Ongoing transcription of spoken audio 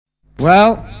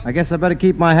Well, I guess I better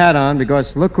keep my hat on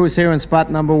because look who's here in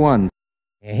spot number one.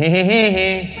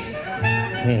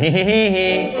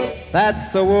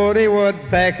 That's the Woody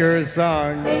Woodpecker's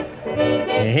song.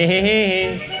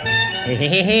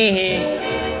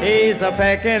 He's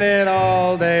a-pecking it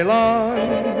all day long.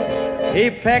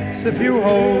 He pecks a few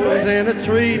holes in a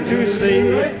tree to see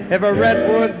if a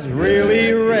redwood's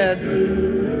really red.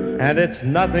 And it's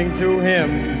nothing to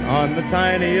him on the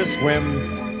tiniest whim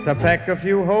to peck a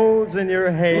few holes in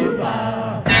your hay.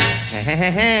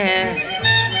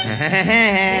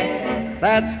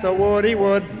 That's the Woody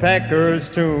Woodpecker's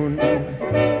tune.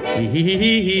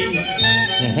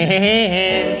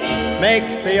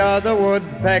 Makes the other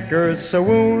woodpeckers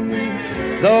swoon.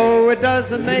 Though it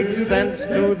doesn't make sense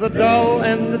to the dull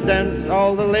and the dense,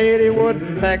 all the lady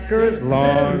woodpeckers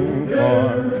long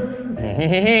for.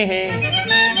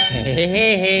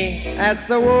 That's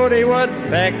the Woody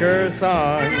Woodpecker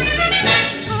song.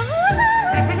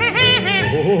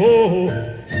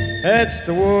 It's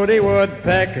the Woody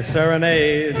Woodpecker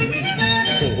serenade.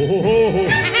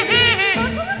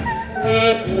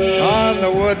 On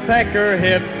the Woodpecker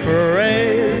hit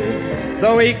parade.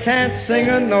 Though he can't sing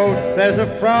a note, there's a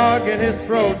frog in his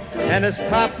throat, and his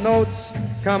top notes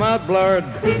come out blurred.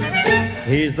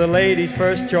 He's the lady's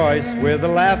first choice, with a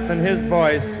laugh in his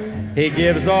voice. He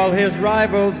gives all his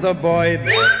rivals the void.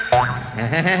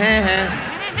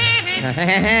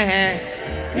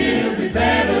 He'll be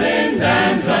settling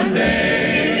down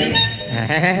someday.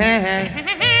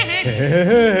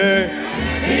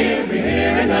 He'll be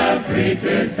hearing the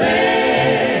preacher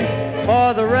say,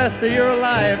 for the rest of your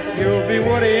life, you'll be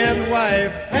Woody and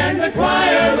wife, and the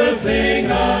choir will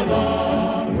sing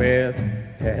along with.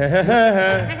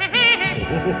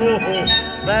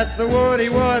 That's the Woody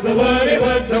the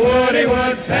Woody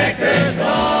Woodpecker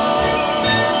song.